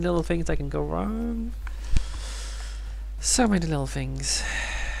so many little things that can go wrong. So many little things.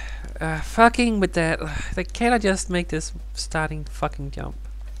 Fucking with that. Like, can't I just make this starting fucking jump?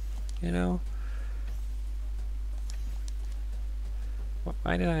 You know?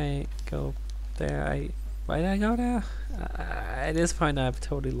 Why did I go there? Why did I go there? At this point, I've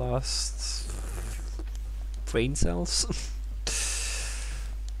totally lost brain cells.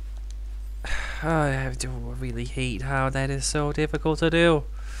 I do really hate how that is so difficult to do.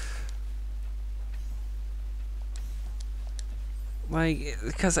 Like,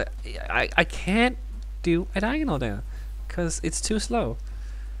 because I can't do a diagonal there, because it's too slow.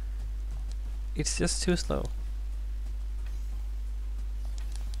 It's just too slow.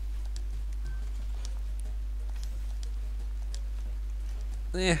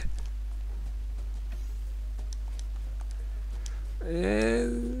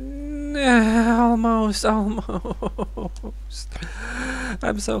 Almost.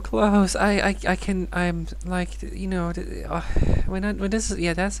 I'm so close. I'm like, you know, when this is,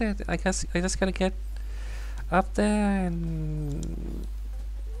 yeah, that's it. I guess I just gotta get up there and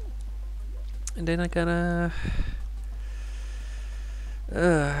then I gotta.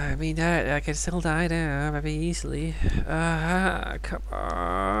 I mean that I can still die there very easily. Come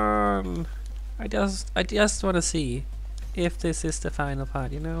on. I just want to see if this is the final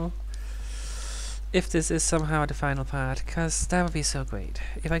part, you know? If this is somehow the final part, cause that would be so great.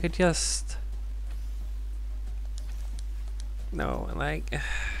 If I could just... No, like...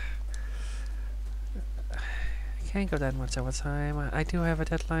 I can't go that much over time. I do have a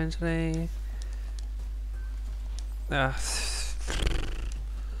deadline today.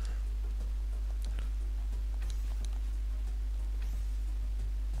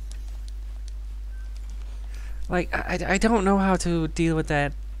 Like, I don't know how to deal with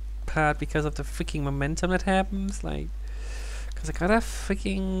that part because of the freaking momentum that happens. Like, because I gotta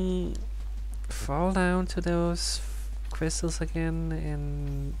freaking fall down to those crystals again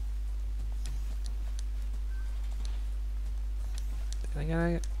and I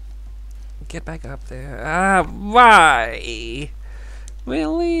gotta get back up there. Why?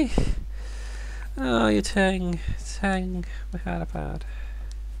 Really? Oh, you're tearing my heart apart.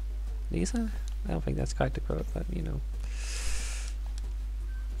 Lisa? I don't think that's quite the quote, but you know.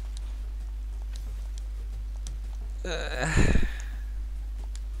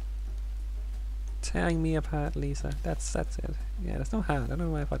 Tearing me apart, Lisa. That's it. Yeah, there's no heart. I don't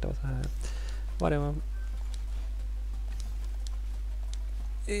know why I thought that was a heart. Whatever.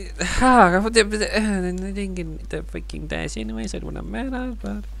 I didn't get the freaking dash anyway, so it wouldn't matter.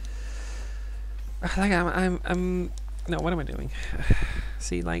 But like I'm. No, what am I doing?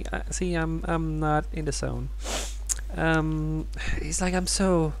 See, like, see, I'm not in the zone. It's like I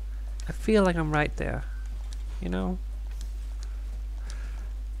feel like I'm right there, you know.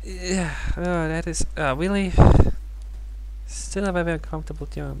 Yeah. Oh, that is really still a very comfortable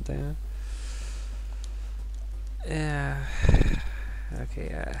jump there. Yeah.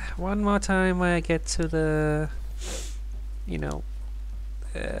 Okay. One more time where I get to the, you know,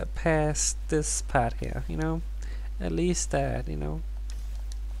 past this part here, you know. At least that, you know.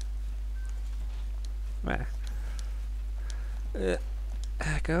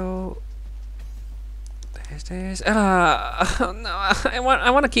 Go. There's. Oh no! I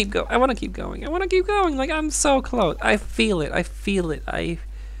want to keep going. I want to keep going. Like I'm so close. I feel it. Like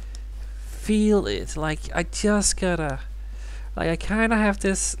I just gotta. Like I kind of have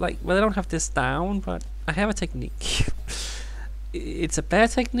this. Like, well, I don't have this down, but I have a technique. It's a bad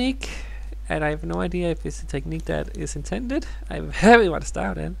technique. And I have no idea if it's a technique that is intended. I very want to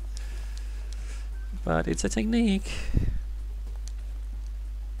start it. But it's a technique.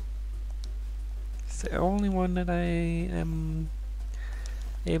 It's the only one that I am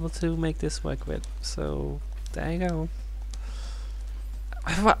able to make this work with. So, there you go.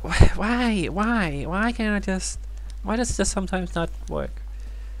 Why can't I just... Why does it just sometimes not work?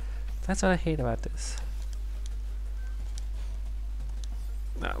 That's what I hate about this.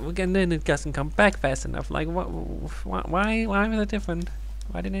 And then it doesn't come back fast enough. Like, why was it different?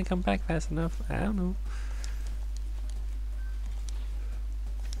 Why didn't it come back fast enough? I don't know.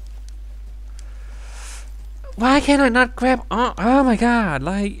 Why can't I not grab? Oh my god!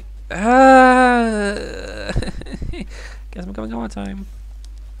 Like, guess I'm going more time.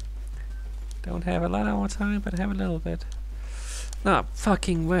 Don't have a lot more time, but I have a little bit. No,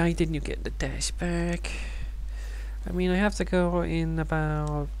 fucking! Why didn't you get the dash back? I mean, I have to go in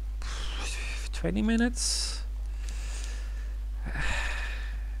about 20 minutes. I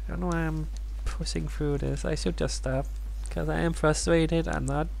don't know why I'm pushing through this. I should just stop, because I am frustrated. I'm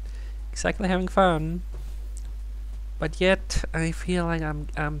not exactly having fun. But yet, I feel like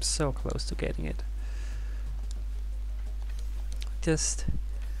I'm so close to getting it. Just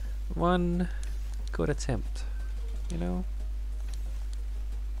one good attempt, you know?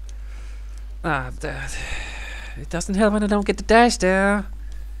 It doesn't help when I don't get the dash there.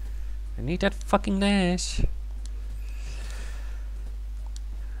 I need that fucking dash.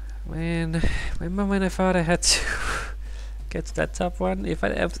 Man, remember when I thought I had to get to that top one? If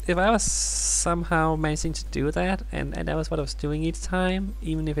I was somehow managing to do that, and that was what I was doing each time,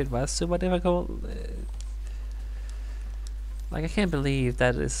 even if it was super difficult, like I can't believe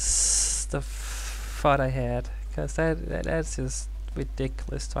that is the thought I had, because that's just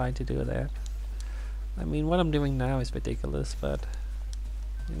ridiculous trying to do that. I mean, what I'm doing now is ridiculous, but,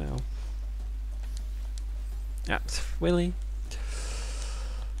 you know. Yeah, really?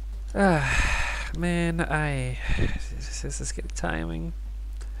 Man, this is getting tiring.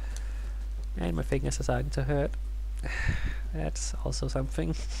 And my fingers are starting to hurt. That's also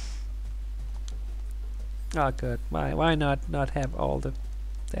something. Oh good. Why not have all the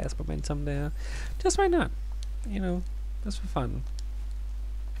dash momentum there? Just why not? You know, just for fun.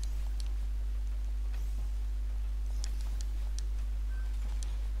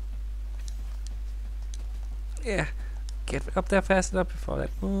 Yeah. Get up there fast enough before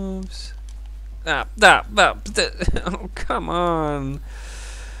that moves. Oh, come on.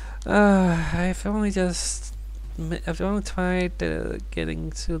 I've only tried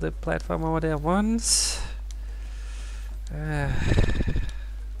getting to the platform over there once.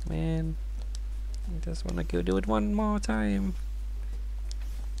 Man, I just wanna go do it one more time.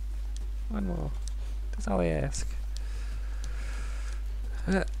 One more. That's all I ask.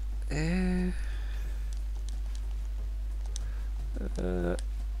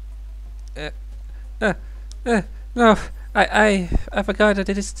 No, I forgot that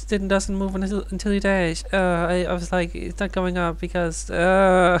it doesn't move until you dash. I was like, it's not going up because.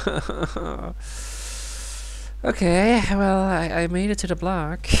 Okay, well, I made it to the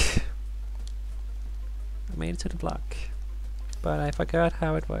block. But I forgot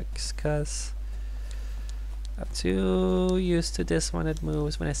how it works, cause I'm too used to this one. It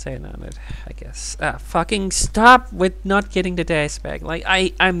moves when I stand on it, I guess. Fucking stop with not getting the dash back. Like,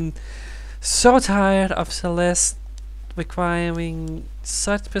 I'm so tired of Celeste requiring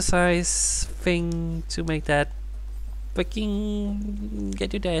such precise thing to make that freaking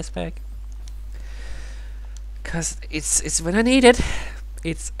get your dash back. Cause it's when I need it.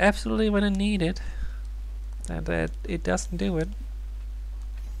 It's absolutely when I need it. And it doesn't do it.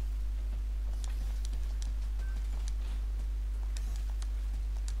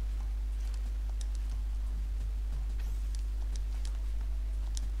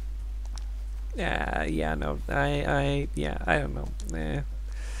 Yeah, no, I don't know.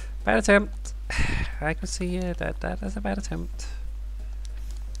 Bad attempt. I can see that is a bad attempt.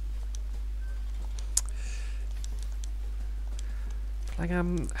 Like,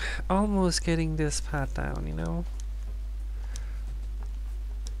 I'm almost getting this part down, you know?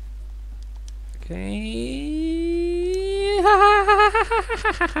 Okay.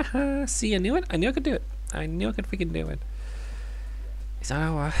 See, I knew it. I knew I could do it. I knew I could freaking do it. It's not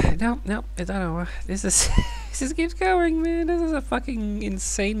over. No, it's not over. This just keeps going, man. This is a fucking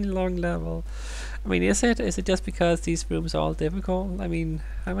insanely long level. I mean, is it just because these rooms are all difficult? I mean,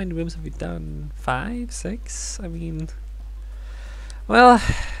 how many rooms have we done? 5, 6? I mean, well,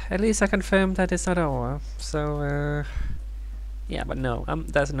 at least I confirmed that it's not over. So, yeah, but no,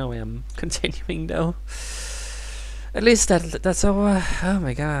 there's no way I'm continuing though. At least that's over. Oh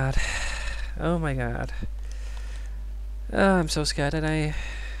my god. Oh my god. I'm so scared that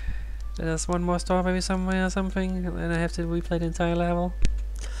there's one more strawberry somewhere or something, and I have to replay the entire level.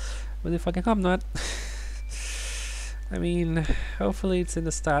 But if I can hope not. I mean, hopefully it's in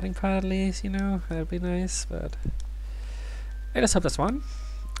the starting part at least, you know, that'd be nice, but I just hope that's one.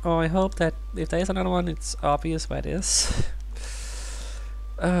 Or I hope that if there is another one, it's obvious where it is.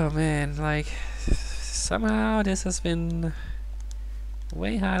 Oh man, like, somehow this has been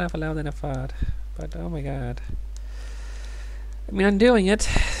way harder of a level than I thought. But oh my god. I mean, I'm doing it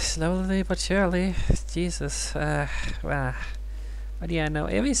slowly but surely. Jesus. Wow. But yeah, no,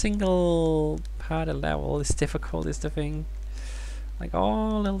 every single part of the level is difficult, is the thing. Like,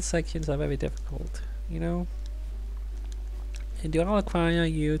 all little sections are very difficult, you know? And they all require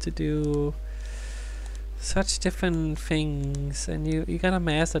you to do such different things, and you gotta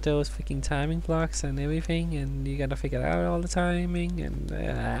master those freaking timing blocks and everything, and you gotta figure out all the timing,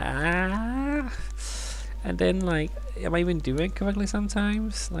 and then, like, am I even doing it correctly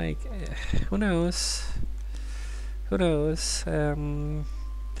sometimes? Like, who knows? Who knows?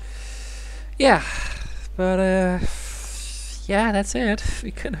 Yeah, but yeah, that's it.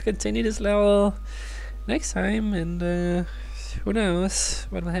 We're gonna continue this level next time, and who knows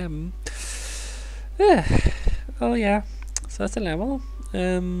what will happen. Oh yeah, so that's the level.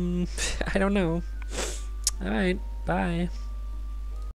 I don't know. Alright, bye.